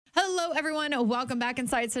Hello, everyone. Welcome back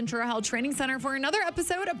inside Central Health Training Center for another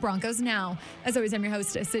episode of Broncos Now. As always, I'm your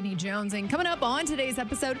host, Sydney Jones. And coming up on today's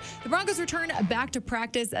episode, the Broncos return back to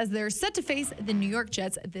practice as they're set to face the New York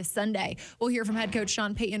Jets this Sunday. We'll hear from head coach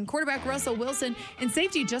Sean Payton, quarterback Russell Wilson, and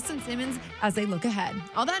safety Justin Simmons as they look ahead.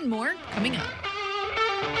 All that and more coming up.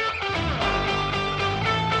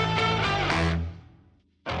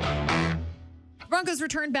 Broncos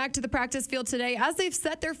returned back to the practice field today as they've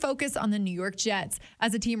set their focus on the New York Jets.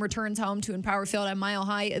 As the team returns home to Empower Field at Mile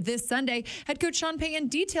High this Sunday, head coach Sean Payton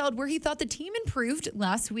detailed where he thought the team improved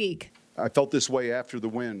last week. I felt this way after the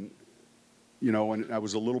win, and I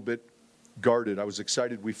was a little bit guarded. I was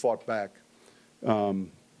excited we fought back.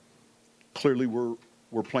 Clearly, we're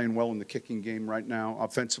playing well in the kicking game right now.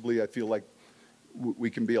 Offensively, I feel like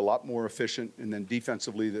we can be a lot more efficient. And then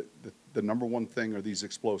defensively, the number one thing are these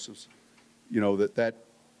explosives.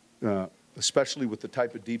 Especially with the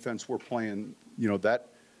type of defense we're playing, that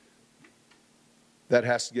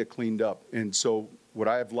has to get cleaned up. And so would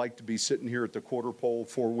I have liked to be sitting here at the quarter pole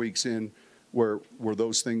 4 weeks in where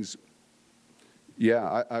those things,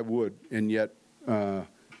 yeah, I would. And yet,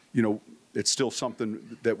 it's still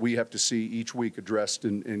something that we have to see each week addressed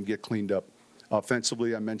and get cleaned up.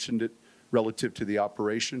 Offensively, I mentioned it relative to the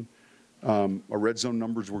operation. Our red zone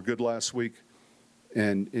numbers were good last week,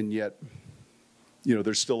 and yet,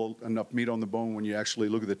 there's still enough meat on the bone when you actually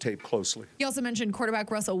look at the tape closely. He also mentioned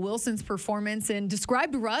quarterback Russell Wilson's performance and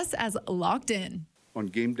described Russ as locked in. On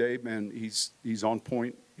game day, man, he's on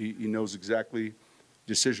point. He knows exactly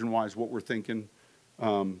decision-wise what we're thinking.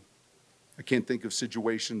 I can't think of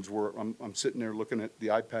situations where I'm sitting there looking at the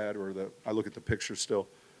iPad or I look at the picture still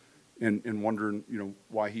and wondering,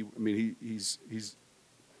 why he's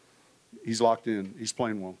locked in. He's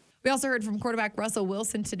playing well. We also heard from quarterback Russell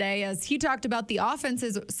Wilson today as he talked about the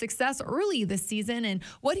offense's success early this season and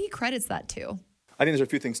what he credits that to. I think there's a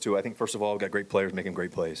few things, too. I think, first of all, we've got great players making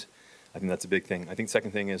great plays. I think that's a big thing. I think the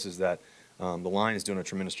second thing is that the line is doing a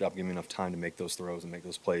tremendous job giving me enough time to make those throws and make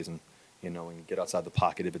those plays and get outside the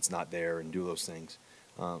pocket if it's not there and do those things.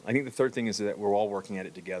 I think the third thing is that we're all working at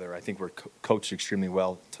it together. I think we're coached extremely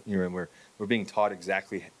well. We're being taught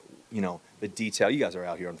exactly, the detail. You guys are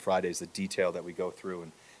out here on Fridays, the detail that we go through,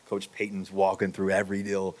 and Coach Payton's walking through every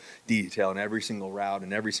little detail and every single route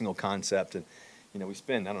and every single concept. And, we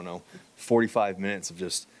spend, 45 minutes of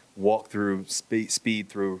just walk through, speed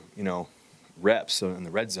through, reps in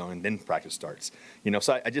the red zone, and then practice starts.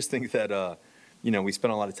 So I just think that, we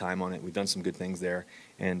spent a lot of time on it. We've done some good things there,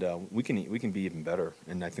 and we can be even better.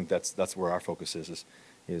 And I think that's where our focus is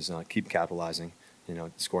keep capitalizing,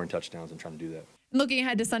 scoring touchdowns and trying to do that. Looking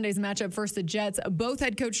ahead to Sunday's matchup versus the Jets, both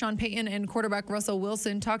head coach Sean Payton and quarterback Russell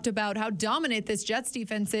Wilson talked about how dominant this Jets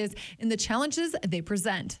defense is and the challenges they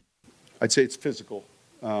present. I'd say it's physical.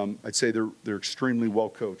 I'd say they're extremely well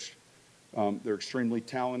coached. They're extremely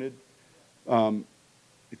talented.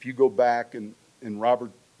 If you go back and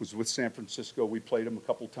Robert was with San Francisco, we played him a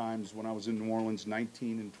couple times when I was in New Orleans,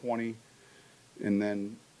 19 and 20, and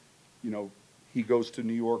then he goes to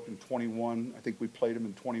New York in 21. I think we played him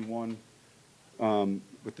in 21.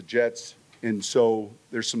 With the Jets. And so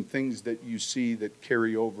there's some things that you see that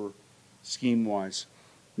carry over scheme-wise.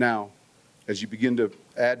 Now, as you begin to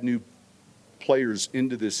add new players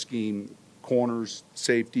into this scheme, corners,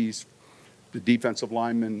 safeties, the defensive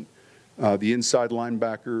linemen, the inside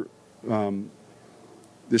linebacker,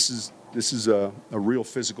 this is a real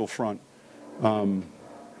physical front.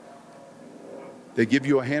 They give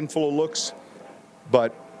you a handful of looks,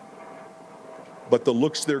 but the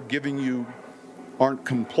looks they're giving you aren't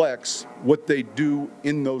complex. What they do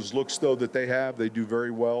in those looks, though, that they do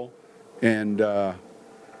very well. And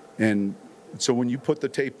so when you put the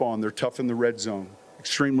tape on, they're tough in the red zone,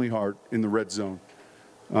 extremely hard in the red zone.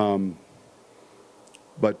 But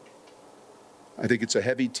I think it's a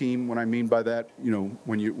heavy team. What I mean by that,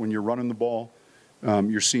 when you're running the ball,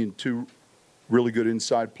 you're seeing two really good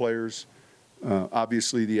inside players.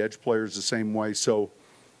 Obviously, the edge players the same way. So,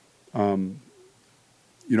 when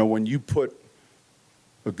you put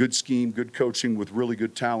a good scheme, good coaching with really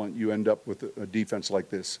good talent, you end up with a defense like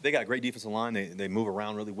this. They got a great defensive line. They move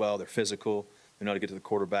around really well. They're physical. They know how to get to the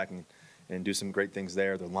quarterback and do some great things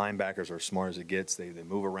there. The linebackers are as smart as it gets. They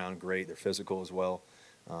move around great. They're physical as well.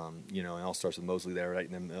 And all starts with Mosley there, right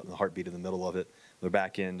in the heartbeat in the middle of it. Their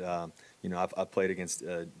back end, I've played against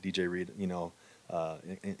DJ Reed,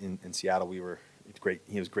 in Seattle. He was a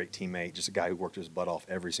great teammate, just a guy who worked his butt off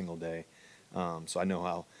every single day. So I know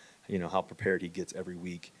how prepared he gets every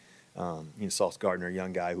week. Sauce Gardner, a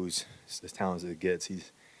young guy who's as talented as it gets.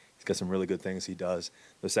 He's got some really good things he does.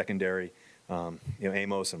 The secondary,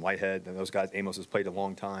 Amos and Whitehead, and those guys. Amos has played a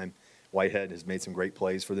long time. Whitehead has made some great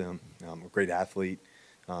plays for them. A great athlete.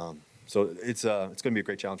 So it's going to be a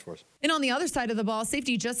great challenge for us. And on the other side of the ball,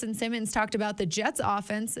 safety Justin Simmons talked about the Jets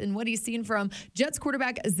offense and what he's seen from Jets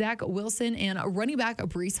quarterback Zach Wilson and running back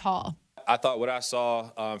Breece Hall. I thought what I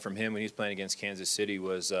saw from him when he was playing against Kansas City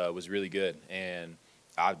was really good, and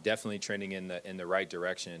I'm definitely trending in the right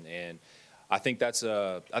direction. And I think that's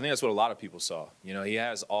what a lot of people saw. You know, he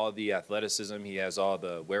has all the athleticism, he has all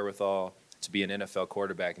the wherewithal to be an NFL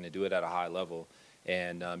quarterback and to do it at a high level.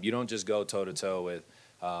 And you don't just go toe to toe with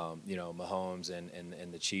Mahomes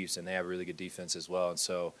and the Chiefs, and they have a really good defense as well. And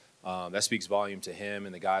so that speaks volume to him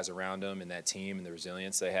and the guys around him and that team and the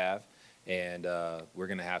resilience they have. And we're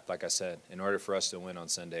going to have, like I said, in order for us to win on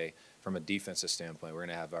Sunday, from a defensive standpoint, we're going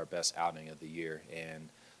to have our best outing of the year. And,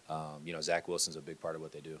 Zach Wilson's a big part of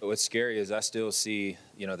what they do. What's scary is I still see,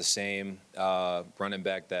 the same running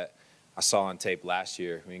back that I saw on tape last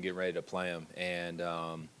year when we get ready to play him. And,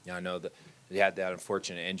 I know that he had that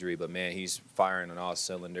unfortunate injury, but, man, he's firing on all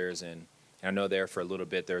cylinders. And I know there for a little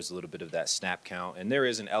bit there's a little bit of that snap count. And there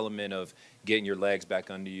is an element of getting your legs back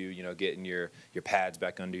under you, getting your pads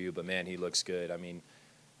back under you. But, man, he looks good. I mean,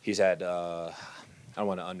 he's had I don't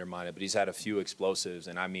want to undermine it, but he's had a few explosives,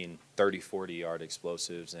 and I mean 30, 40-yard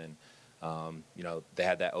explosives. And, they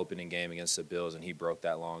had that opening game against the Bills, and he broke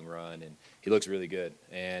that long run, and he looks really good.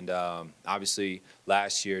 And obviously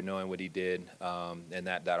last year, knowing what he did and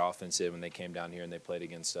that offensive when they came down here and they played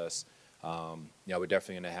against us, we're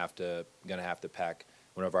definitely going to have to pack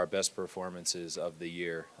one of our best performances of the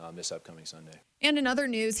year this upcoming Sunday. And in other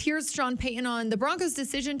news, here's Sean Payton on the Broncos'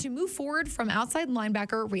 decision to move forward from outside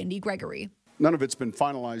linebacker Randy Gregory. None of it's been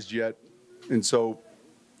finalized yet, and so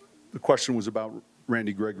the question was about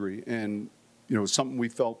Randy Gregory, and something we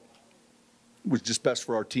felt was just best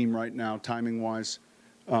for our team right now, timing-wise.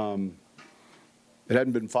 It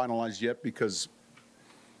hadn't been finalized yet because,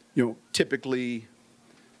 typically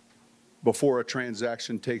before a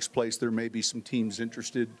transaction takes place, there may be some teams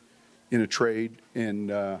interested in a trade, and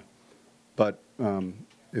but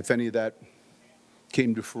if any of that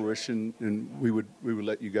came to fruition, and we would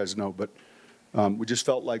let you guys know. But we just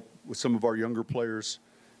felt like with some of our younger players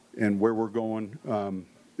and where we're going,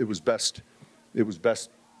 it was best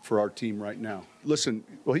for our team right now. Listen,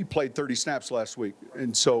 well, he played 30 snaps last week,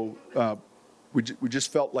 and so we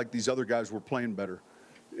just felt like these other guys were playing better,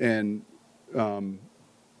 and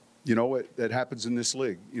that happens in this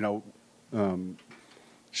league. We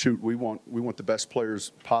want the best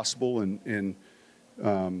players possible, and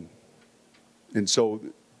so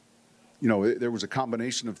there was a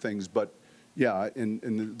combination of things, but yeah,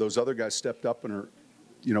 and those other guys stepped up and are.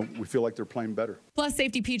 We feel like they're playing better. Plus,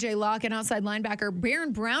 safety P.J. Locke and outside linebacker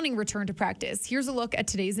Baron Browning returned to practice. Here's a look at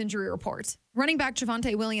today's injury report. Running back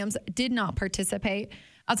Javonte Williams did not participate.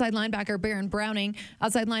 Outside linebacker Baron Browning,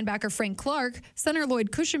 outside linebacker Frank Clark, center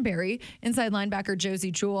Lloyd Cushenberry, inside linebacker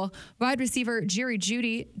Josie Jewell, wide receiver Jerry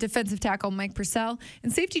Jeudy, defensive tackle Mike Purcell,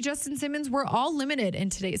 and safety Justin Simmons were all limited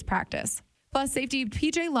in today's practice. Plus, safety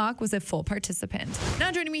P.J. Locke was a full participant.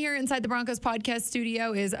 Now joining me here inside the Broncos podcast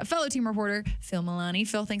studio is a fellow team reporter, Phil Milani.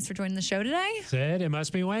 Phil, thanks for joining the show today. Sid, it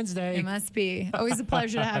must be Wednesday. It must be. Always a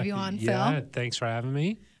pleasure to have you on, Phil. Yeah, thanks for having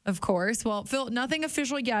me. Of course. Well, Phil, nothing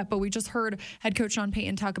official yet, but we just heard head coach Sean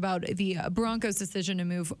Payton talk about the Broncos' decision to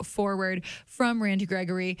move forward from Randy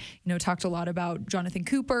Gregory. Talked a lot about Jonathan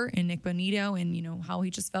Cooper and Nick Bonito and, how he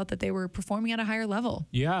just felt that they were performing at a higher level.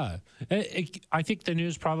 Yeah. I think the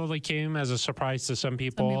news probably came as a surprise to some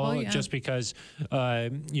people yeah. Just because,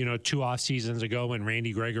 2 off seasons ago when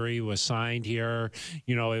Randy Gregory was signed here,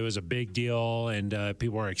 it was a big deal and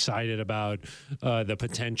people were excited about the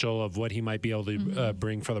potential of what he might be able to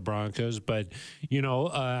bring for the Broncos. But,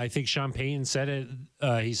 I think Sean Payton said it.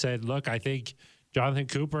 He said, look, I think Jonathan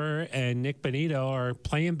Cooper and Nick Bonito are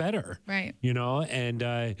playing better. Right.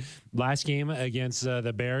 And last game against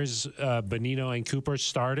the Bears, Bonito and Cooper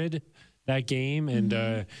started that game.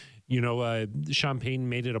 And, Sean Payton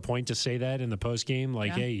made it a point to say that in the post game,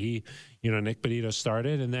 hey, Nick Bonito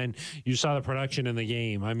started, and then you saw the production in the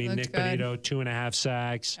game. I mean, Nick Bonito, 2.5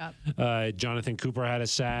 sacks. Yep. Jonathan Cooper had a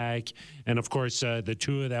sack, and of course, the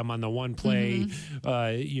two of them on the one play,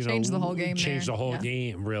 changed the whole game. Changed the whole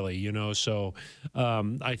game, really. So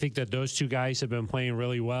I think that those two guys have been playing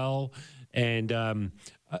really well, and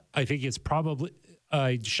I think it's probably.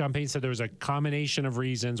 Sean Payton said there was a combination of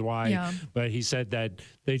reasons why, but he said that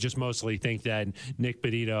they just mostly think that Nick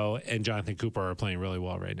Bonito and Jonathan Cooper are playing really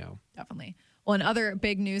well right now. Definitely. Well, in other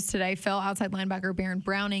big news today, Phil, outside linebacker Baron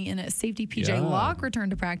Browning and safety PJ Locke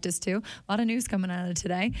returned to practice too. A lot of news coming out of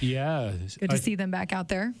today. Yeah. Good to see them back out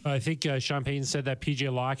there. I think Sean Payton said that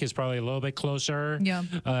PJ Locke is probably a little bit closer. Yeah.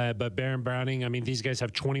 But Baron Browning, I mean, these guys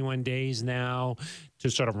have 21 days now to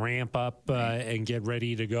sort of ramp up and get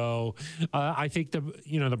ready to go. I think the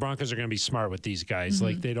Broncos are going to be smart with these guys.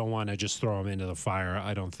 Like, they don't want to just throw them into the fire,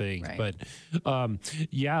 I don't think. Right. But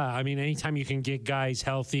yeah, I mean, anytime you can get guys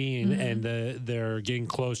healthy and they're getting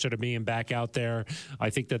closer to being back out there, I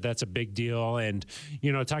think that's a big deal. And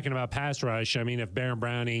talking about pass rush, I mean, if Baron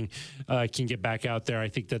Browning can get back out there, I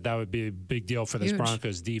think that would be a big deal for this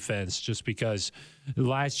Broncos defense, just because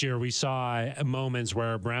last year we saw moments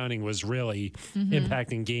where Browning was really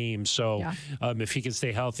impacting games. So if he can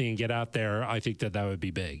stay healthy and get out there, I think that would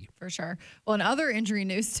be big. For sure. Well, and other injury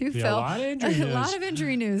news too, Phil. A lot of injury news. A lot of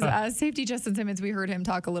injury news. Safety Justin Simmons, we heard him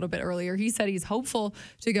talk a little bit earlier. He said he's hopeful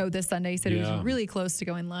to go this Sunday. He said he was really close to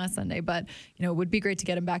going last Sunday, but it would be great to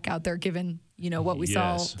get him back out there given what we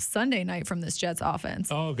saw Sunday night from this Jets offense.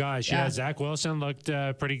 Oh, gosh. Yeah. Zach Wilson looked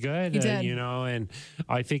pretty good. He did. And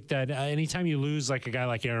I think that anytime you lose like a guy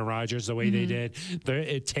like Aaron Rodgers the way they did,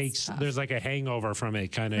 there's like a hangover from it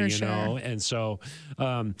kind of, know. And so,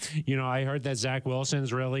 I heard that Zach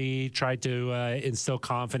Wilson's really tried to instill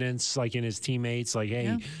confidence like in his teammates, like,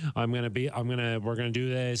 hey, we're going to do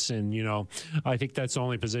this. And, I think that's the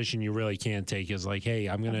only position you really can take is like, hey,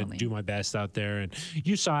 I'm going to do my best out there. And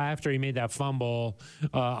you saw after he made that fumble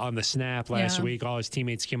on the snap last week, all his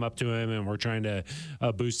teammates came up to him and were trying to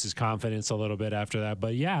boost his confidence a little bit after that.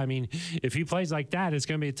 But yeah, I mean, if he plays like that, it's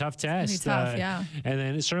going to be a tough test. It's gonna be tough, And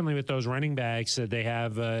then certainly with those running backs that they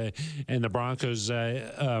have and the Broncos,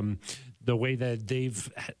 the way that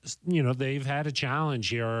they've had a challenge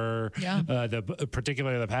here,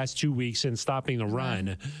 particularly the past 2 weeks in stopping the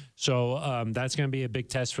run. So that's going to be a big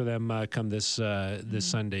test for them come this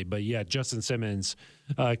Sunday. But yeah, Justin Simmons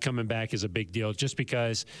coming back is a big deal just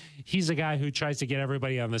because he's a guy who tries to get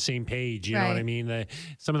everybody on the same page. You know what I mean?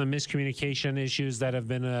 Some of the miscommunication issues that have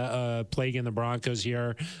been plaguing the Broncos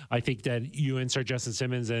here, I think that you insert Justin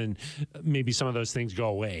Simmons and maybe some of those things go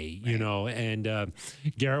away, and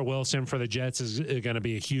Garrett Wilson for the Jets is going to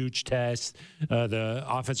be a huge test. The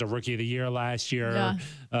offensive rookie of the year last year,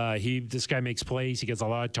 this guy makes plays. He gets a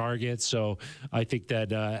lot of targets. So I think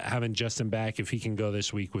that having Justin back, if he can go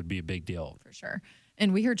this week, would be a big deal. For sure.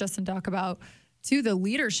 And we heard Justin talk about, too, the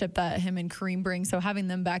leadership that him and Kareem bring. So having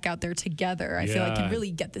them back out there together, I feel like can really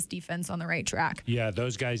get this defense on the right track. Yeah,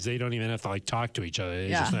 those guys, they don't even have to talk to each other. They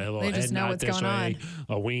just a little head know nod what's this going way,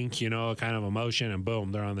 on. a wink, kind of emotion, and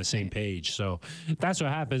boom, they're on the same page. So that's what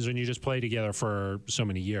happens when you just play together for so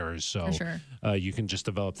many years. So for sure. You can just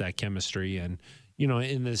develop that chemistry. And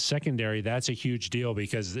in the secondary, that's a huge deal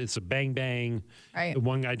because it's a bang bang. Right.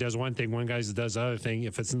 One guy does one thing, one guy does the other thing.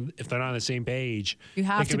 If they're not on the same page, it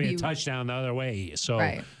can be a touchdown the other way. So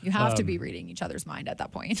you have to be reading each other's mind at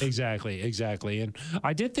that point. Exactly. And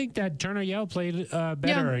I did think that Turner Yell played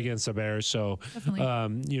better against the Bears. So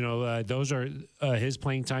those are his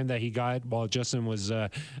playing time that he got while Justin was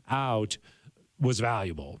out was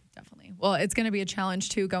valuable. Definitely. Well, it's going to be a challenge,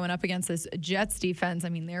 too, going up against this Jets defense. I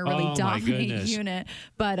mean, they're a really dominant unit.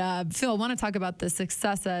 But, Phil, I want to talk about the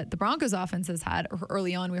success that the Broncos offense has had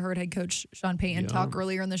early on. We heard head coach Sean Payton talk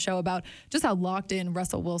earlier in the show about just how locked in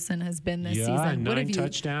Russell Wilson has been this season. 9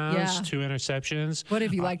 touchdowns, 2 interceptions. What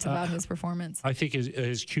have you liked about his performance? I think his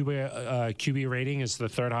QB rating is the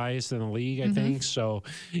third highest in the league, I think. So,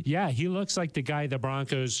 yeah, he looks like the guy the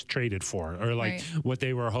Broncos traded for or what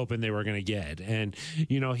they were hoping they were going to get. And,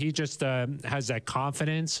 he just has that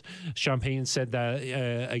confidence. Sean Payton said that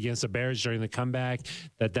against the Bears during the comeback,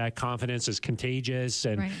 that confidence is contagious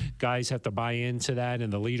and guys have to buy into that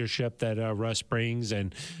and the leadership that Russ brings.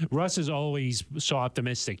 And Russ is always so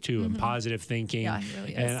optimistic, too, and positive thinking. Yeah, he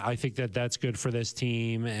really is. And I think that's good for this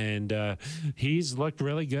team. And he's looked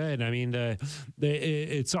really good. I mean,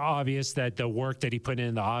 it's obvious that the work that he put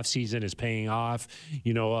in the offseason is paying off.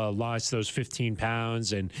 Lost those 15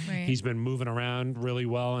 pounds, and he's been moving around really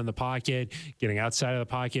well in the pocket, getting outside of the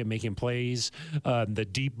pocket, making plays. The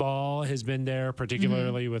deep ball has been there,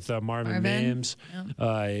 particularly with Marvin Mims.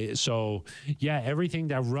 Everything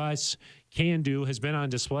that Russ can do has been on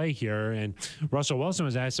display here. And Russell Wilson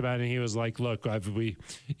was asked about it, and he was like, look,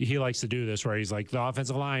 he likes to do this where he's like, the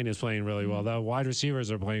offensive line is playing really well. The wide receivers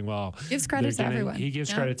are playing well. Gives credit to everyone. He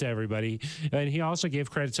gives credit to everybody. And he also gave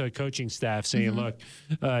credit to the coaching staff saying, look,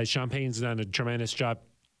 Sean Payton's done a tremendous job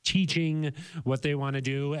teaching what they want to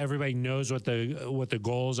do. Everybody knows what the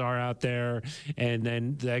goals are out there, and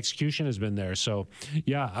then the execution has been there. So,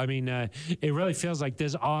 yeah, I mean, it really feels like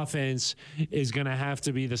this offense is going to have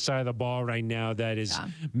to be the side of the ball right now that is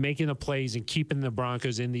making the plays and keeping the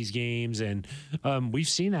Broncos in these games. And we've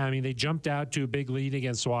seen that. I mean, they jumped out to a big lead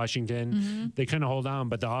against Washington. They couldn't hold on,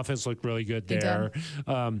 but the offense looked really good there.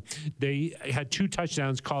 They had 2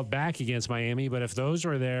 touchdowns called back against Miami, but if those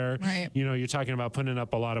were there, you know, you're talking about putting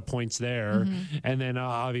up a lot of points there. And then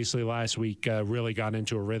obviously last week really got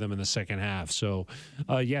into a rhythm in the second half. So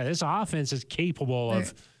yeah, this offense is capable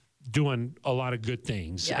of doing a lot of good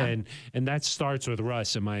things. And that starts with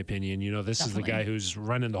Russ, in my opinion. You know, this is the guy who's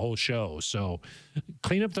running the whole show. So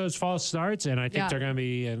clean up those false starts, and I think they're going to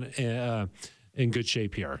be in good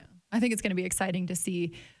shape here. I think it's going to be exciting to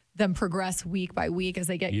see them progress week by week as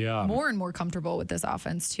they get more and more comfortable with this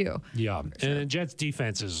offense too. Yeah, and the Jets'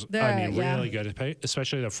 defense is, really good,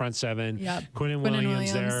 especially the front seven. Quinn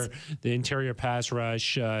Williams there, the interior pass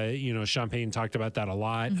rush. You know, Sean Payton talked about that a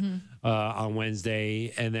lot on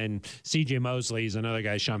Wednesday. And then C.J. Mosley is another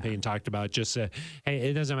guy Sean Payton talked about. Just, hey,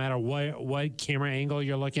 it doesn't matter what camera angle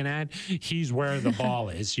you're looking at, he's where the ball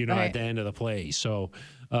is, you know, at the end of the play. So,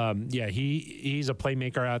 yeah, he's a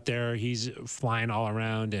playmaker out there. He's flying all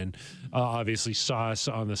around, and obviously Sauce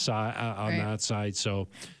on the side, on the outside. So,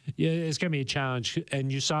 yeah, it's going to be a challenge. And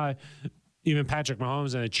you saw even Patrick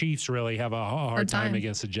Mahomes and the Chiefs really have a hard time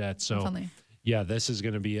against the Jets. So, yeah, this is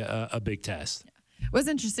going to be a big test. It was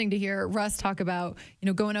interesting to hear Russ talk about, you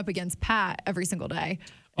know, going up against Pat every single day.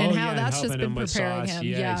 And how that's just been preparing him.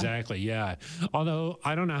 Yeah, exactly. Yeah. Although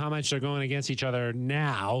I don't know how much they're going against each other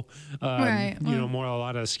now. You know, more a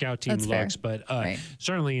lot of the scout team looks, but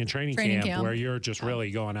certainly in training camp where you're just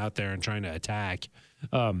really going out there and trying to attack.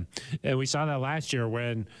 And we saw that last year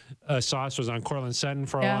when Sauce was on Cortland Sutton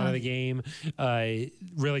for a lot of the game.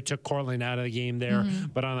 Really took Cortland out of the game there.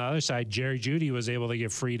 But on the other side, Jerry Jeudy was able to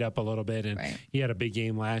get freed up a little bit, and he had a big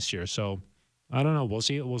game last year. So I don't know. We'll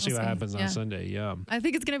see. We'll see what happens on Sunday. Yeah, I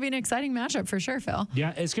think it's going to be an exciting matchup for sure, Phil.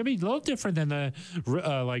 Yeah, it's going to be a little different than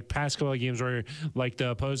the like past couple of games where like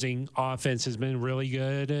the opposing offense has been really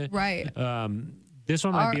good. This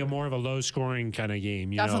one might be more of a low-scoring kind of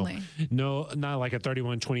game. You know, not like a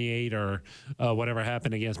 31-28 or whatever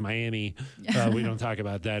happened against Miami. We don't talk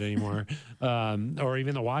about that anymore. Or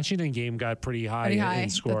even the Washington game got pretty high in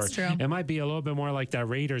score. That's true. It might be a little bit more like that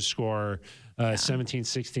Raiders score,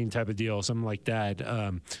 17-16 type of deal, something like that.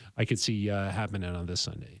 I could see happening on this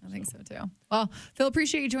Sunday. I think so too. Well, Phil,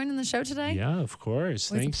 appreciate you joining the show today. Yeah, of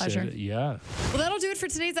course. Always Thanks. A pleasure. Yeah. Well, that'll do it for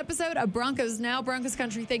today's episode of Broncos Now, Broncos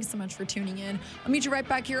Country. Thanks so much for tuning in. I'll meet you right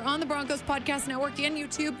back here on the Broncos Podcast Network and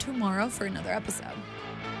YouTube tomorrow for another episode.